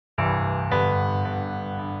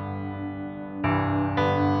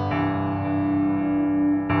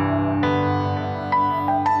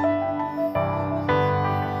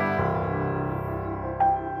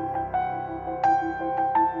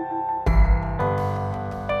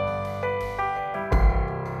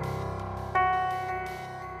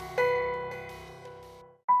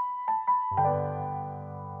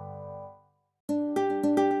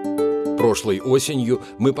Прошлой осенью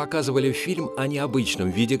мы показывали фильм о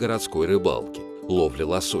необычном виде городской рыбалки – ловле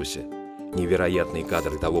лосося. Невероятные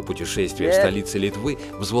кадры того путешествия в столице Литвы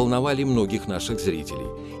взволновали многих наших зрителей,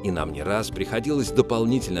 и нам не раз приходилось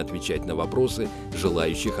дополнительно отвечать на вопросы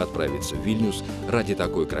желающих отправиться в Вильнюс ради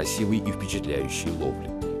такой красивой и впечатляющей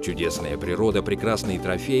ловли. Чудесная природа, прекрасные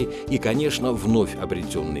трофеи и, конечно, вновь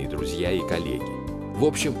обретенные друзья и коллеги. В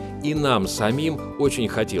общем, и нам самим очень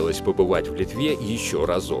хотелось побывать в Литве еще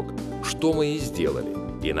разок, что мы и сделали.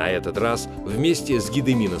 И на этот раз вместе с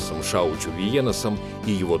Гедиминасом Шаучувиенасом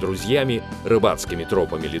и его друзьями рыбацкими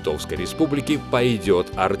тропами Литовской Республики пойдет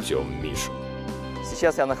Артём Мишин.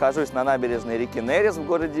 Сейчас я нахожусь на набережной реки Нерес в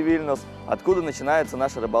городе Вильнюс, откуда начинается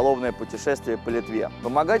наше рыболовное путешествие по Литве.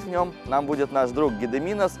 Помогать в нем нам будет наш друг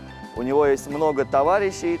Гедиминас. У него есть много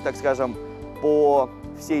товарищей, так скажем, по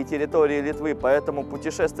всей территории Литвы, поэтому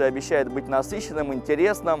путешествие обещает быть насыщенным,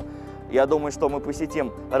 интересным. Я думаю, что мы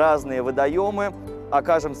посетим разные водоемы,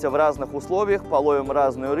 окажемся в разных условиях, половим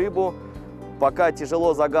разную рыбу. Пока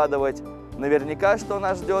тяжело загадывать наверняка, что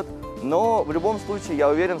нас ждет, но в любом случае я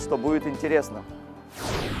уверен, что будет интересно.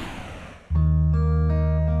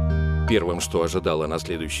 Первым, что ожидало на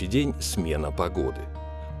следующий день – смена погоды.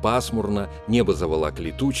 Пасмурно, небо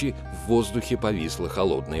заволокли тучи, в воздухе повисла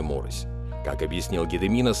холодная морось. Как объяснил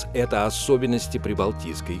Гедиминас, это особенности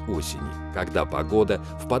прибалтийской осени, когда погода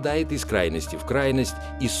впадает из крайности в крайность,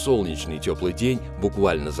 и солнечный теплый день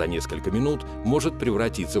буквально за несколько минут может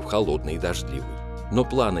превратиться в холодный и дождливый. Но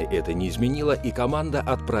планы это не изменило, и команда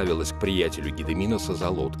отправилась к приятелю Гедиминаса за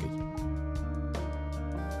лодкой.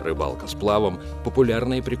 Рыбалка сплавом –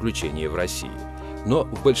 популярное приключение в России. Но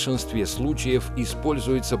в большинстве случаев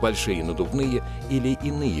используются большие надувные или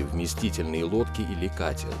иные вместительные лодки или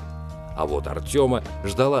катеры. А вот Артема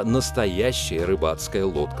ждала настоящая рыбацкая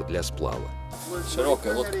лодка для сплава.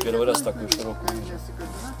 Широкая лодка, первый раз такую широкую вижу.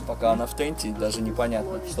 Пока она в тенте, даже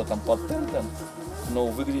непонятно, что там под тентом, но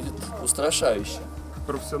выглядит устрашающе.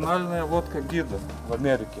 Профессиональная лодка гида в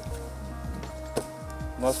Америке.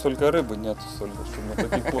 У нас только рыбы нет, столько, что на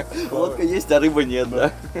таких лодках. Лодка есть, а рыбы нет,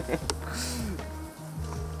 да?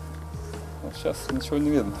 Сейчас ничего не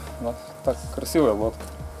видно. У нас так красивая лодка.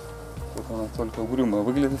 Тут она только угрюмая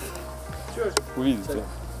выглядит. Увидите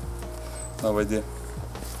на воде.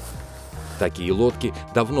 Такие лодки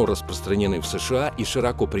давно распространены в США и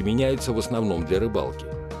широко применяются в основном для рыбалки.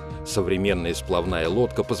 Современная сплавная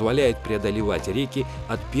лодка позволяет преодолевать реки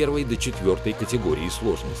от 1 до 4 категории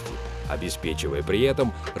сложности, обеспечивая при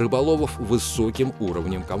этом рыболовов высоким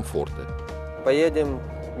уровнем комфорта. Поедем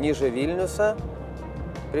ниже Вильнюса,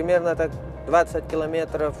 примерно так 20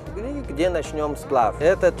 километров, где начнем сплав.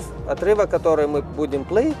 Этот отрывок, который мы будем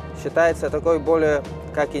плыть, считается такой более,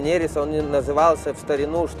 как и Нерес, он назывался в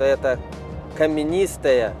старину, что это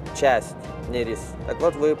каменистая часть Нерес. Так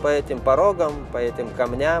вот, вы по этим порогам, по этим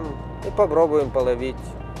камням и попробуем половить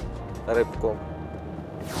рыбку.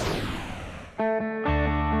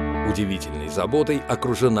 Удивительной заботой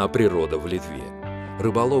окружена природа в Литве.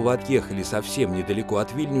 Рыболовы отъехали совсем недалеко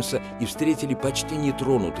от Вильнюса и встретили почти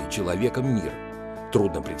нетронутый человеком мир.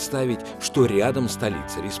 Трудно представить, что рядом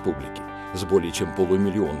столица республики с более чем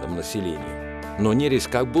полумиллионным населением. Но Нерес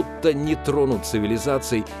как будто не тронут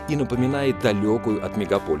цивилизацией и напоминает далекую от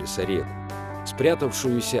мегаполиса реку,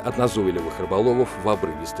 спрятавшуюся от назойливых рыболовов в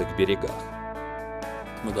обрывистых берегах.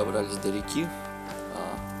 Мы добрались до реки,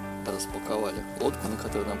 распаковали лодку, на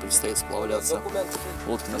которой нам предстоит сплавляться.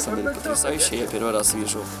 Лодка на самом деле потрясающая. Я первый раз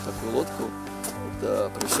вижу такую лодку.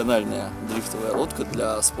 Это профессиональная дрифтовая лодка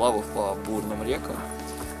для сплавов по бурным рекам.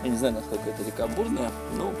 Я не знаю, насколько эта река бурная,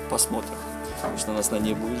 но посмотрим, что нас на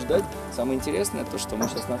ней будет ждать. Самое интересное то, что мы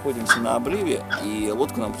сейчас находимся на обрыве, и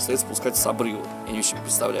лодку нам предстоит спускать с обрыва. Я не очень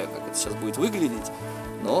представляю, как это сейчас будет выглядеть,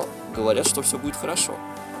 но говорят, что все будет хорошо.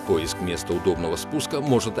 Поиск места удобного спуска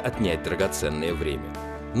может отнять драгоценное время.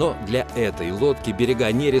 Но для этой лодки берега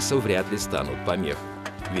Нереса вряд ли станут помехой.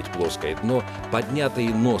 Ведь плоское дно, поднятые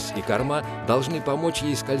нос и корма должны помочь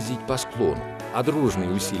ей скользить по склону, а дружные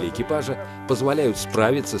усилия экипажа позволяют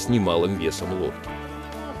справиться с немалым весом лодки.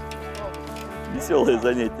 Веселое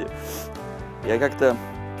занятие. Я как-то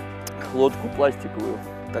лодку пластиковую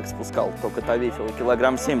так спускал, только та весила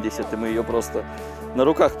килограмм 70, и мы ее просто на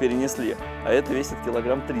руках перенесли. А это весит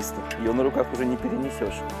килограмм 300, ее на руках уже не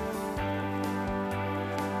перенесешь.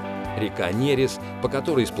 Река Нерес, по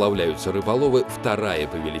которой сплавляются рыболовы, вторая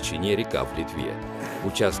по величине река в Литве.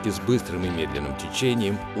 Участки с быстрым и медленным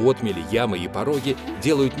течением, отмели, ямы и пороги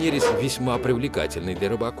делают Нерес весьма привлекательной для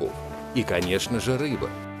рыбаков. И, конечно же, рыба.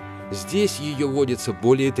 Здесь ее водится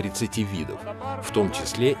более 30 видов, в том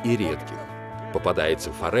числе и редких.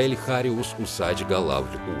 Попадается форель, хариус, усач, голавль,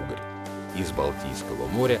 угорь. из Балтийского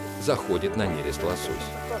моря заходит на нерест лосось.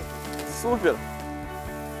 Супер!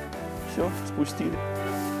 Все, спустили.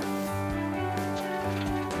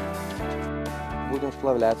 Будем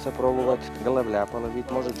сплавляться, пробовать головля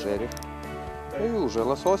половить, может жерех. И уже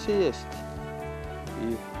лососи есть.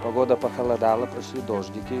 И погода похолодала, прошли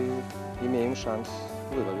дождики, имеем шанс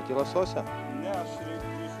выловить и лосося.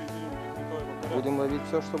 Будем ловить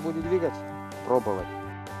все, что будет двигаться, пробовать.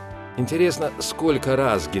 Интересно, сколько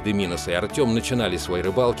раз Гедиминас и Артем начинали свои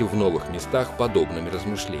рыбалки в новых местах подобными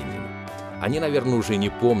размышлениями. Они, наверное, уже не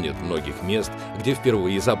помнят многих мест, где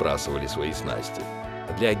впервые забрасывали свои снасти.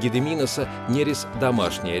 Для Гедиминаса нерес –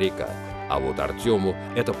 домашняя река, а вот Артему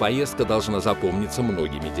эта поездка должна запомниться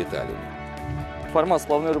многими деталями. Формат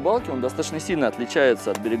сплавной рыбалки, он достаточно сильно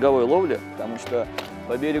отличается от береговой ловли, потому что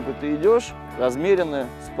по берегу ты идешь размеренно,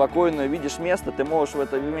 спокойно, видишь место, ты можешь в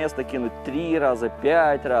это место кинуть 3 раза,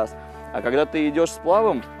 5 раз. А когда ты идешь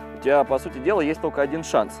сплавом, у тебя, по сути дела, есть только один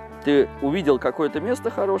шанс. Ты увидел какое-то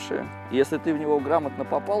место хорошее, и если ты в него грамотно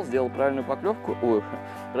попал, сделал правильную поклевку,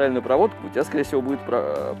 правильную проводку, у тебя, скорее всего, будет...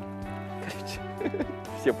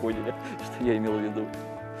 Все поняли, что я имел в виду.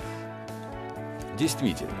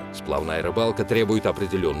 Действительно, сплавная рыбалка требует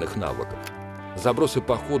определенных навыков. Забросы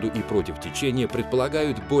по ходу и против течения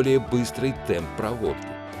предполагают более быстрый темп проводки,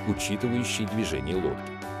 учитывающий движение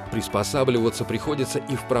лодки. Приспосабливаться приходится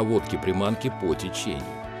и в проводке приманки по течению,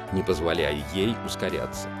 не позволяя ей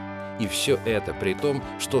ускоряться. И все это при том,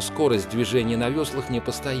 что скорость движения на веслах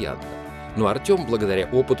непостоянна. Но Артем, благодаря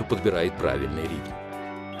опыту, подбирает правильный ритм.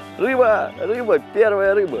 Рыба, рыба,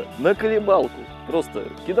 первая рыба на колебалку. Просто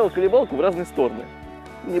кидал колебалку в разные стороны.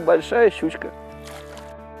 Небольшая щучка.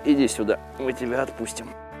 Иди сюда, мы тебя отпустим.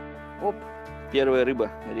 Оп, первая рыба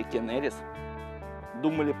на реке Нерес.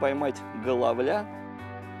 Думали поймать головля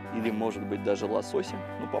или, может быть, даже лосося,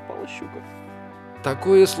 но попала щука.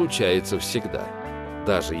 Такое случается всегда,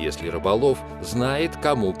 даже если рыболов знает,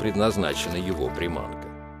 кому предназначена его приманка.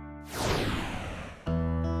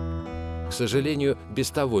 К сожалению, без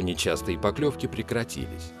того нечастые поклевки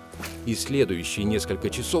прекратились. И следующие несколько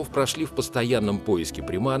часов прошли в постоянном поиске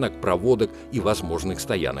приманок, проводок и возможных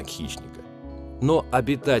стоянок хищника. Но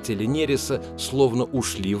обитатели нереса словно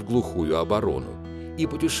ушли в глухую оборону, и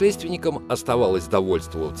путешественникам оставалось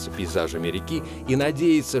довольствоваться пейзажами реки и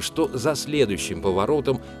надеяться, что за следующим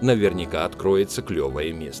поворотом наверняка откроется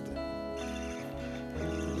клевое место.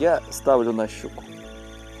 Я ставлю на щуку.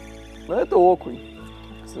 Но это окунь.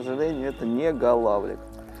 К сожалению, это не голавлик.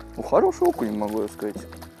 Ну, хороший окунь, могу сказать.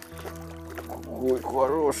 Ой,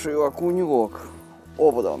 хороший окунек.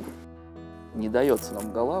 Опа, он. Не дается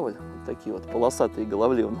нам голавль. Вот такие вот полосатые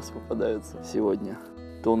головли у нас попадаются сегодня.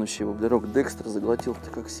 Тонущий воблерок Декстер заглотил-то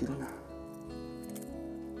как сильно.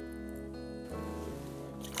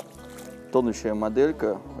 Тонущая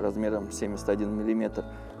моделька размером 71 мм,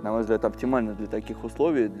 на мой взгляд, оптимальна для таких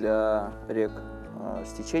условий, для рек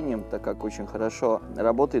с течением, так как очень хорошо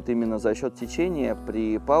работает именно за счет течения.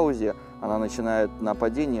 При паузе она начинает на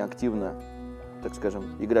падении активно, так скажем,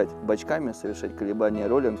 играть бочками, совершать колебания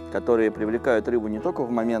роллинг, которые привлекают рыбу не только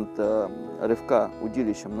в момент рывка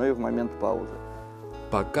удилищем, но и в момент паузы.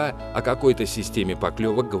 Пока о какой-то системе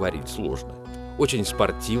поклевок говорить сложно. Очень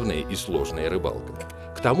спортивная и сложная рыбалка.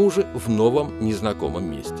 К тому же в новом,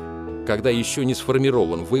 незнакомом месте, когда еще не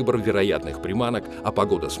сформирован выбор вероятных приманок, а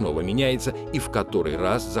погода снова меняется и в который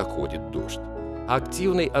раз заходит дождь.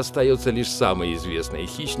 Активной остается лишь самая известная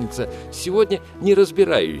хищница, сегодня не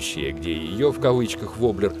разбирающая, где ее в кавычках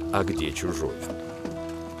воблер, а где чужой.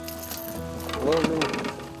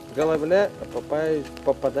 Головля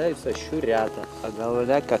попадаются щурята, а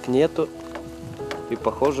головля как нету и,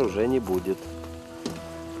 похоже, уже не будет.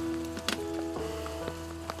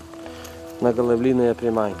 На головлиные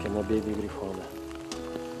приманки, на беби грифона.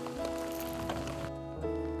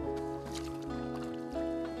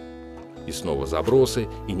 И снова забросы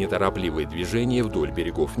и неторопливые движения вдоль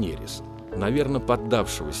берегов нереса, наверное,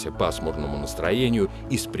 поддавшегося пасмурному настроению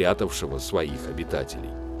и спрятавшего своих обитателей.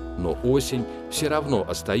 Но осень все равно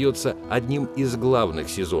остается одним из главных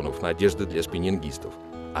сезонов надежды для спиннингистов,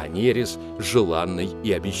 а нерес – желанной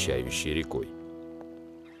и обещающей рекой.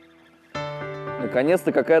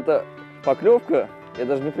 Наконец-то какая-то поклевка. Я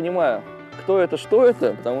даже не понимаю, кто это, что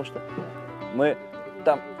это, потому что мы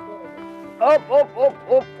там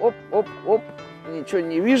оп. Ничего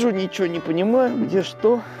не вижу, ничего не понимаю, где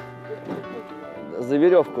что. За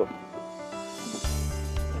веревку.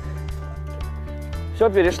 Все,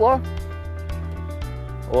 перешло?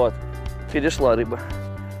 Вот, перешла рыба.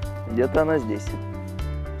 Где-то она здесь.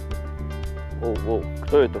 Оу,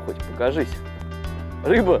 кто это хоть? Покажись.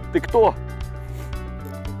 Рыба, ты кто?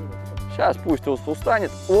 Сейчас пусть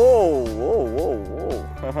устанет. Оу, оу, оу,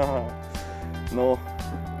 оу. Ну,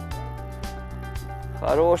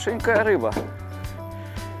 хорошенькая рыба.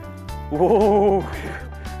 Оу.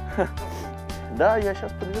 Да, я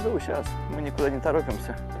сейчас подведу, сейчас. Мы никуда не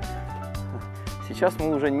торопимся. Сейчас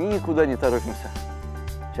мы уже никуда не торопимся.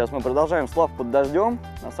 Сейчас мы продолжаем сплав под дождем.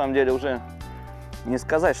 На самом деле уже не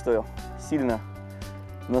сказать, что сильно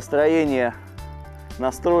настроение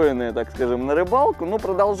настроенное, так скажем, на рыбалку, но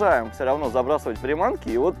продолжаем все равно забрасывать приманки.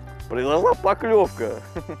 И вот произошла поклевка.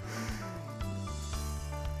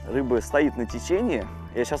 Рыба стоит на течении.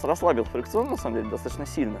 Я сейчас расслабил фрикцион, на самом деле, достаточно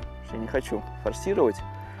сильно. Потому что я не хочу форсировать.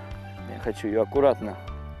 Я хочу ее аккуратно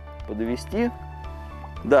подвести.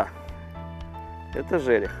 Да, это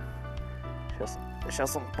жерех.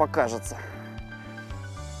 Сейчас он покажется.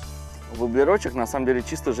 Воблерочек на самом деле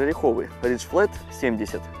чисто жереховый. Ridge Flat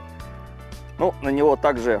 70. Ну, на него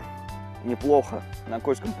также неплохо на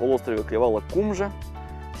Кольском полуострове клевала кумжа,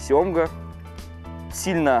 семга.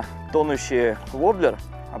 Сильно тонущий воблер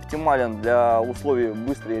оптимален для условий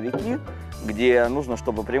быстрой реки, где нужно,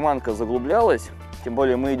 чтобы приманка заглублялась. Тем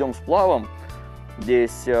более мы идем сплавом.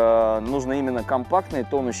 Здесь нужно именно компактный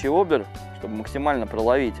тонущий воблер, чтобы максимально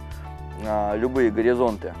проловить любые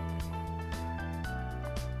горизонты.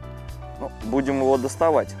 Ну, будем его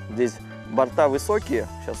доставать. Здесь борта высокие.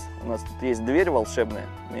 Сейчас у нас тут есть дверь волшебная.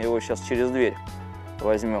 Мы его сейчас через дверь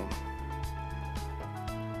возьмем.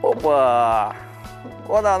 Опа!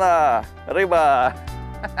 Вот она, рыба!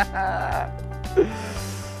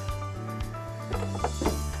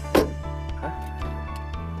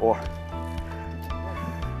 О!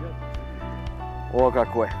 О,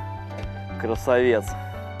 какой красавец!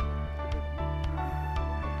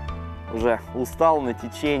 Уже устал на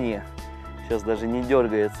течении. Сейчас даже не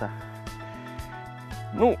дергается.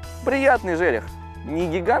 Ну, приятный жерех. Не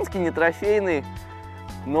гигантский, не трофейный,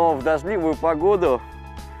 но в дождливую погоду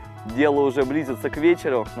дело уже близится к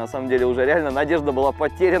вечеру. На самом деле уже реально надежда была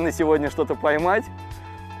потеряна сегодня что-то поймать.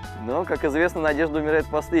 Но, как известно, надежда умирает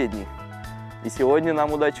последней. И сегодня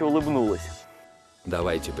нам удача улыбнулась.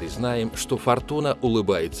 Давайте признаем, что фортуна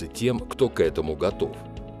улыбается тем, кто к этому готов.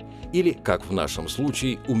 Или, как в нашем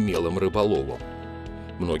случае, умелым рыболовом.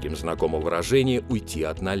 Многим знакомо выражение «уйти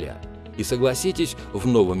от ноля». И согласитесь, в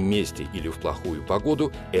новом месте или в плохую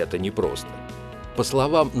погоду это непросто. По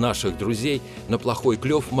словам наших друзей, на плохой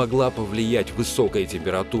клев могла повлиять высокая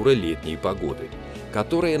температура летней погоды,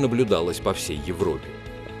 которая наблюдалась по всей Европе.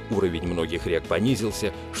 Уровень многих рек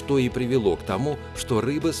понизился, что и привело к тому, что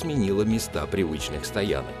рыба сменила места привычных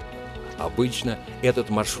стоянок. Обычно этот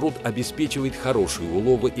маршрут обеспечивает хорошие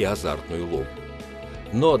уловы и азартную ловлю.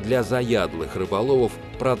 Но для заядлых рыболовов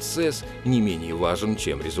процесс не менее важен,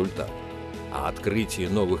 чем результат. А открытие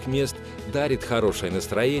новых мест дарит хорошее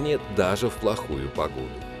настроение даже в плохую погоду.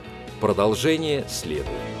 Продолжение следует.